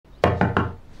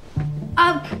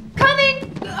Coming,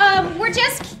 we're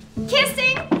just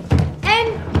kissing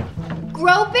and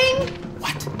groping.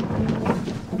 What?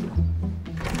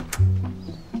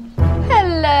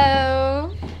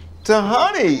 Hello.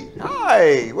 Honey,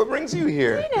 hi. What brings you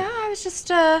here? You know, I was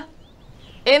just,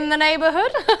 in the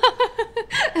neighborhood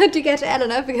to get to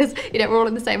Eleanor because, you know, we're all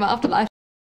in the same afterlife.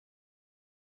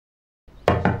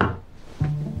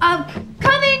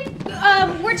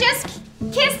 Coming, we're just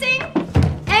kissing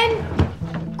and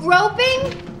groping.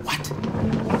 What?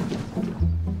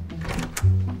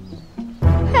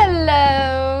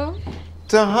 Hello.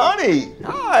 Honey,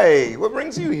 hi. What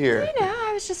brings you here? You know,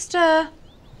 I was just,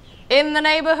 in the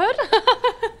neighborhood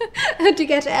to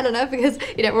get to Eleanor because,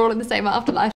 you know, we're all in the same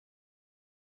afterlife.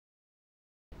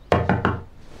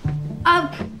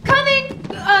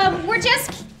 Coming, we're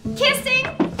just kissing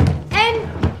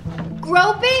and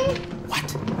groping.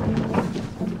 What?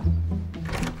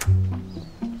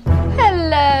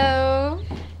 Hello.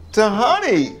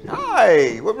 Honey,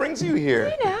 hi. What brings you here?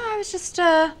 You know, I was just,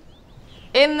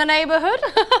 in the neighborhood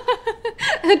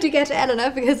to get to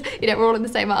Eleanor because, you know, we're all in the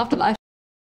same afterlife.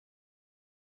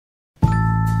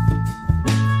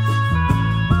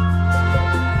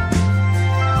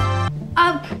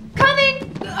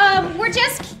 Coming, we're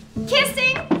just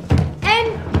kissing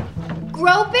and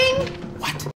groping.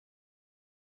 What?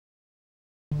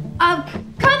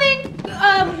 Coming,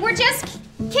 we're just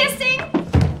kissing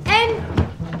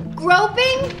and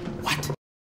groping. What?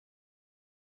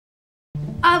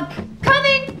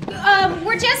 Coming,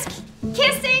 we're just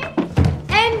kissing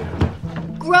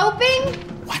and groping.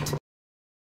 What?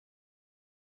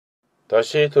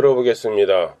 다시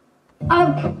들어보겠습니다.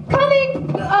 Coming,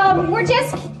 we're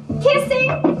just kissing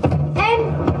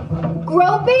and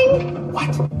groping.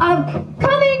 What?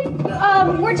 Coming,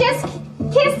 we're just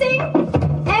kissing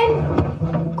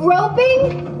and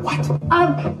groping. What?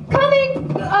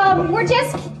 Coming, we're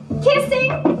just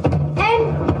kissing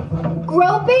and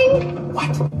groping.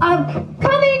 What?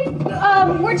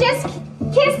 Coming, we're just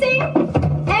kissing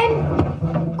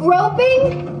and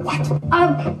groping. What?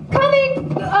 Coming,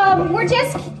 we're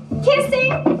just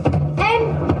kissing and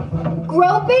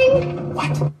groping.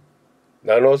 What?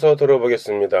 나눠서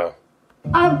들어보겠습니다.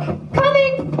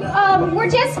 Coming, we're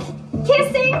just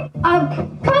kissing.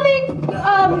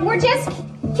 Coming, we're just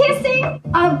kissing.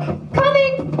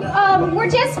 Coming, we're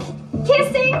just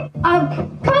kissing.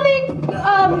 Coming,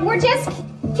 we're just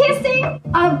kissing.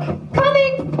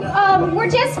 Coming, we're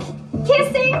just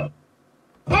kissing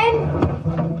and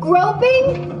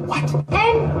groping. What?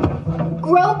 And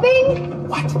groping.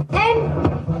 What?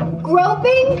 And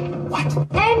groping. What?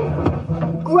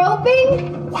 And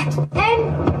groping. What?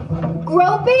 And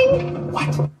groping.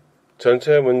 What?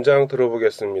 전체 문장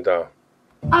들어보겠습니다.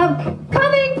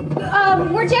 Coming,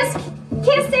 we're just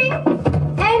kissing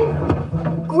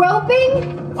and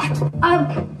groping. What?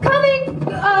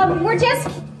 Coming, we're just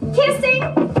kissing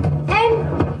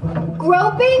and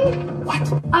groping. What?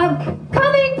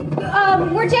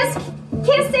 Coming, we're just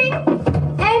kissing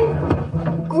and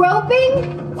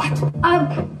groping. What?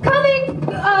 Coming,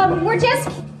 we're just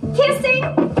kissing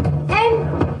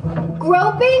and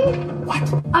groping. What?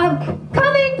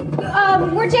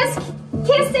 Coming, we're just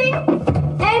kissing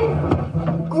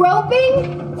and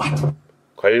groping. What?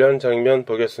 관련 장면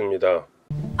보겠습니다.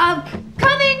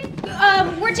 Coming,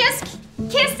 we're just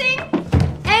kissing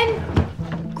and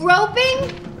groping.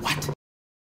 What?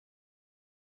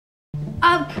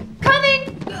 Coming,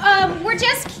 we're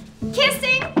just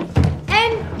kissing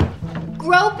and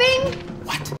groping.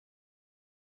 What?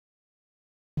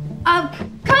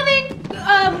 Coming,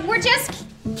 we're just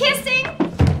kissing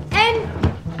and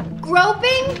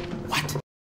groping. What?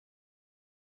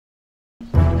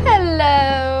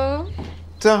 Hello.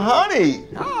 Honey,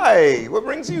 hi. What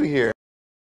brings you here?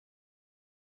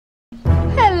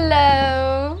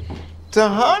 Hello.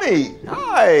 Honey,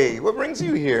 hi. What brings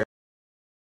you here?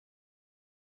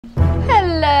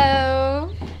 Hello.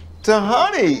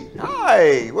 Honey,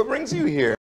 hi. What brings you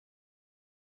here?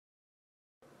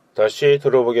 다시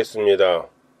들어보겠습니다.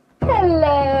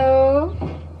 Hello.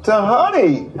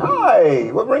 Honey,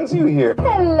 hi. What brings you here?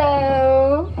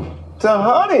 Hello.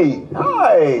 Honey,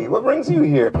 hi. What brings you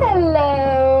here?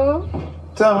 Hello.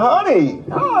 Honey,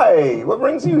 hi. What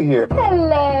brings you here?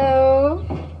 Hello.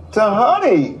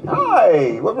 Honey,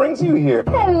 hi. What brings you here?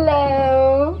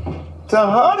 Hello.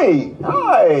 Honey,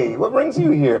 hi. What brings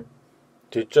you here?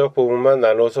 뒤쪽 부분만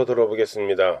나눠서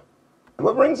들어보겠습니다.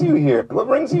 What brings you here? What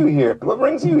brings you here? What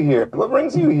brings you here? What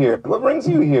brings you here? What brings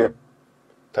you here?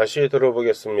 다시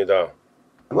들어보겠습니다.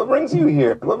 What brings you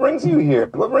here? What brings you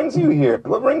here? What brings you here?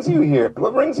 What brings you here?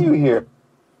 What brings you here?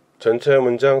 전체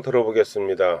문장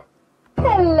들어보겠습니다.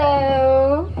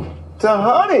 Hello. To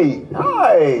honey.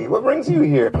 Hi, what brings you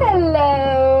here?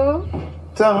 Hello.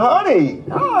 To honey.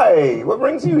 Hi, what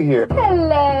brings you here?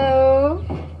 Hello.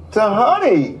 To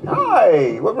honey.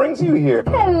 Hi, what brings you here?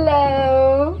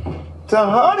 Hello. To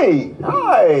honey.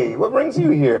 Hi, what brings you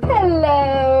here?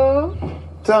 Hello.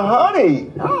 To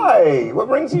honey. Hi, what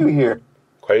brings you here?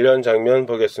 관련 장면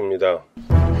보겠습니다.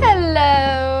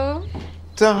 Hello.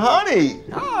 To honey.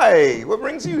 Hi, what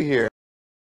brings you here?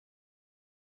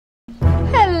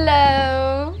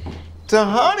 Hello. To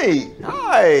honey.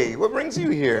 Hi, what brings you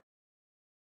here?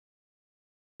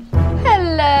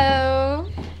 Hello.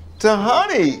 To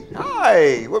honey.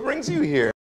 Hi, what brings you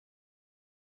here?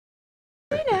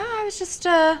 You know, I was just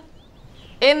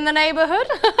in the neighborhood.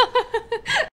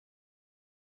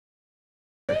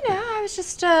 You know, I was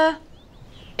just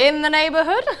in the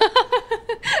neighborhood.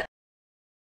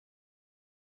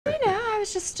 You know, I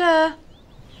was just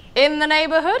in the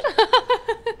neighborhood.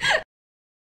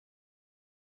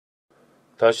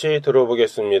 다시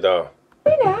들어보겠습니다.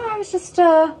 You know, I was just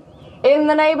in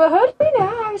the neighborhood. You know,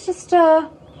 I was just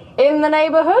in the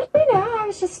neighborhood. You know, I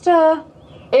was just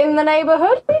in the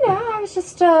neighborhood. You know, I was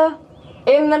just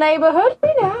in the neighborhood.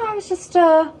 You know, I was just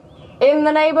in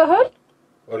the neighborhood.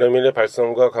 원어민의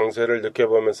발성과 강세를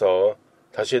느껴보면서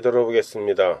다시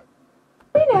들어보겠습니다.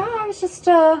 You know, I was just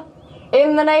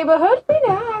in the neighborhood. You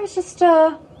know, I was just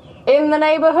in the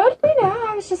neighborhood. You know,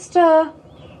 I was just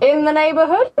in the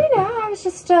neighborhood. You know, I was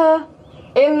just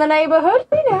in the neighborhood.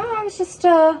 You know, I was just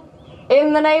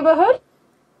in the neighborhood.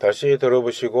 다시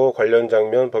들어보시고 관련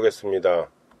장면 보겠습니다.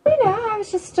 You know, I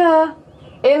was just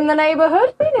in the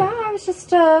neighborhood. You know, I was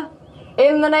just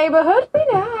in the neighborhood. You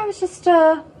know, I was just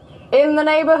in the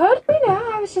neighborhood. You know,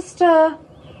 I was just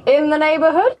in the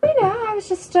neighborhood. You know, I was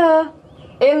just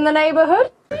in the neighborhood.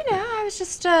 You know, I was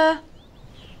just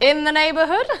in the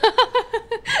neighborhood.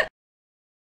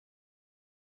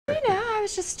 You know, I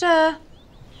was just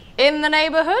in the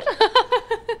neighborhood.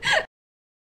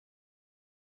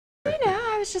 You know,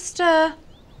 I was just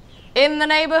in the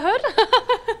neighborhood.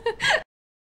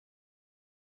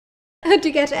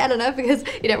 To get to Eleanor because,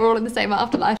 you know, we're all in the same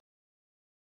afterlife.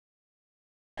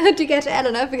 To get to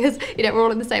Eleanor because, you know, we're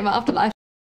all in the same afterlife.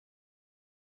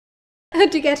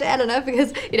 To get to Eleanor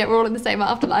because, you know, we're all in the same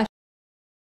afterlife.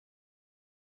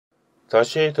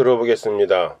 다시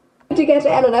들어보겠습니다. To get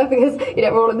to Eleanor because, you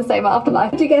know, we're all in the same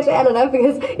afterlife. To get to Eleanor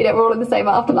because, you know, we're all in the same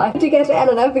afterlife. To get to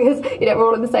Eleanor because, you know, we're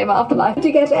all in the same afterlife. To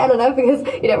get to Eleanor because,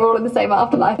 you know, we're all in the same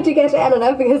afterlife. To get to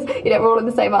Eleanor because, you know, we're all in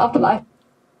the same afterlife.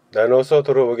 나눠서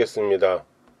들어보겠습니다.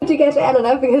 To get to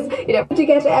Eleanor because, you know, to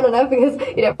get to Eleanor because,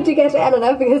 you know, to get to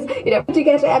Eleanor because, you know, to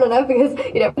get to Eleanor because,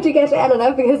 you know, to get to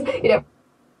Eleanor because, you know,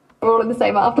 we're all in the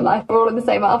same afterlife. We're all in the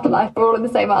same afterlife. We're all in the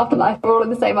same afterlife. We're all in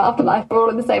the same afterlife. We're all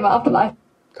in the same afterlife.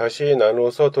 다시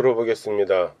나눠서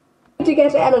들어보겠습니다. To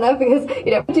get to Eleanor because,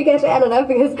 you know, to get to Eleanor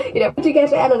because, you know, to get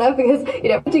to Eleanor because, you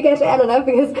know, to get to Eleanor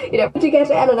because, you know, to get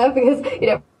to Eleanor because, you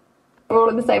know, we're all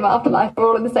in the same afterlife. We're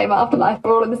all in the same afterlife.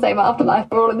 We're all in the same afterlife.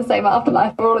 We're all in the same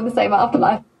afterlife. We're all in the same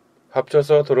afterlife.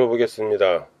 합쳐서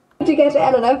들어보겠습니다. To get to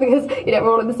Eleanor because, you know,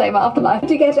 we're all in the same afterlife.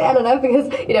 To get to Eleanor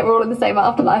because, you know, we're all in the same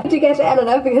afterlife. To get to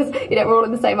Eleanor because, you know, we're all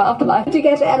in the same afterlife. To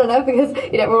get to Eleanor because,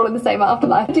 you know, we're all in the same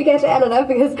afterlife. To get to Eleanor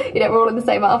because, you know, we're all in the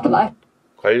same afterlife.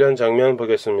 관련 장면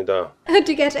보겠습니다.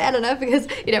 To get to Eleanor because,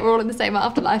 you know, we're all in the same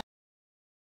afterlife.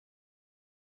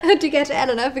 To get to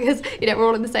Eleanor because, you know, we're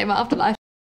all in the same afterlife.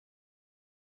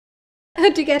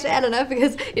 To get to Eleanor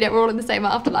because, you know, we're all in the same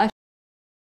afterlife.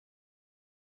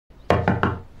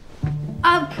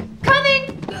 Coming,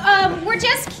 we're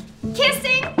just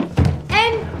kissing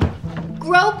and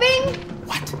groping.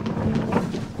 What?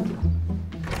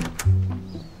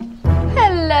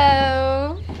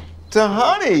 Hello. To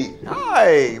honey.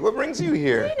 Hi, what brings you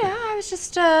here? You know, I was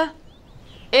just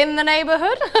in the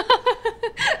neighborhood.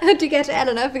 To get to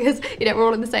Eleanor because, you know, we're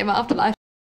all in the same afterlife.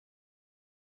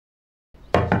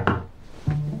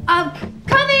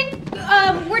 Coming,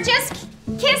 we're just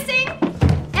kissing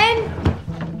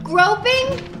and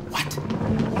groping. What?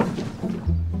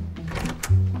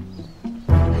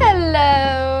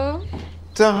 Hello.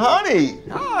 To honey.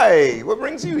 Hi, what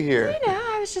brings you here? You know,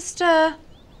 I was just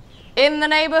in the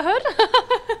neighborhood.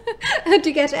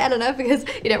 To get to Eleanor because,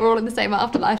 you know, we're all in the same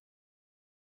afterlife.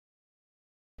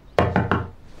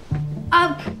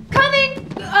 Coming,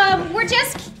 we're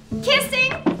just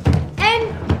kissing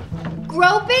and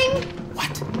groping.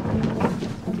 What?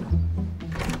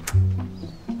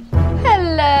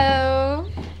 Hello.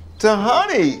 To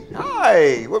honey.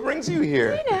 Hi, what brings you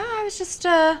here? You know, I was just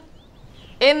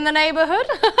in the neighborhood.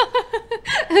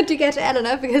 To get to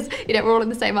Eleanor because, you know, we're all in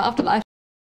the same afterlife.